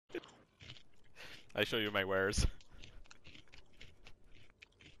I show you my wares.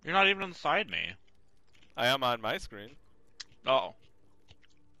 You're not even inside me. I am on my screen. Oh.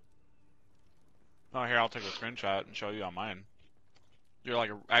 Oh, here, I'll take a screenshot and show you on mine. You're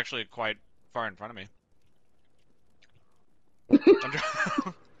like actually quite far in front of me.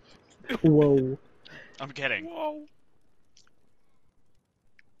 Whoa. I'm kidding. Whoa.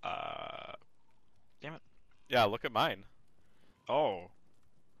 Damn it. Yeah, look at mine. Oh.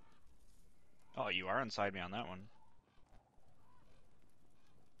 Oh, you are inside me on that one.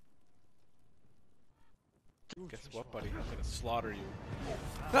 Guess what, buddy? I'm gonna slaughter you.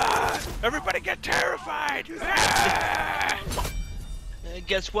 Ah! Everybody get terrified! Ah!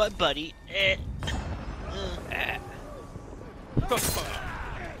 Guess what, buddy? Yeah!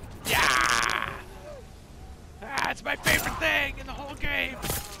 Ah, it's my favorite thing in the whole game.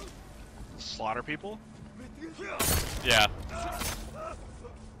 Slaughter people? Yeah.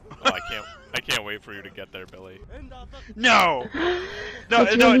 Oh, I can't wait for you to get there, Billy. No! No,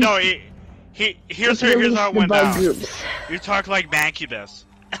 Let's no, release- no, here's release how it the went bug down. groups. You talk like Mancubus.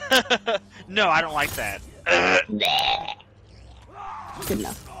 No, I don't like that. Good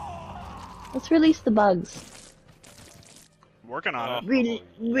enough. Let's release the bugs. Working on it. Yes.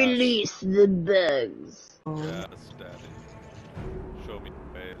 Release the bugs. Yes, Daddy. Show me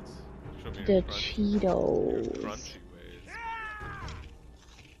the ways. Show me The your crunchy Cheetos. ways.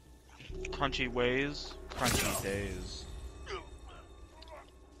 Crunchy ways, crunchy days.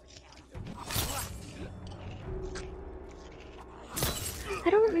 I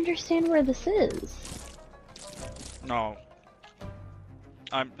don't understand where this is. No.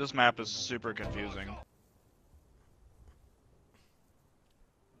 This map is super confusing.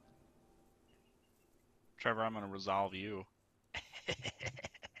 Trevor, I'm gonna resolve you.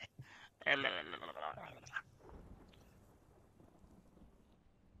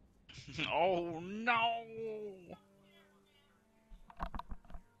 Oh no!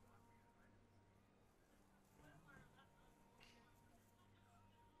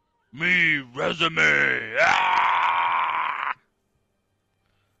 Me resume! Ah!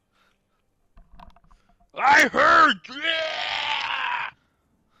 I heard! Yeah!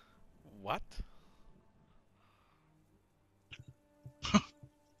 What?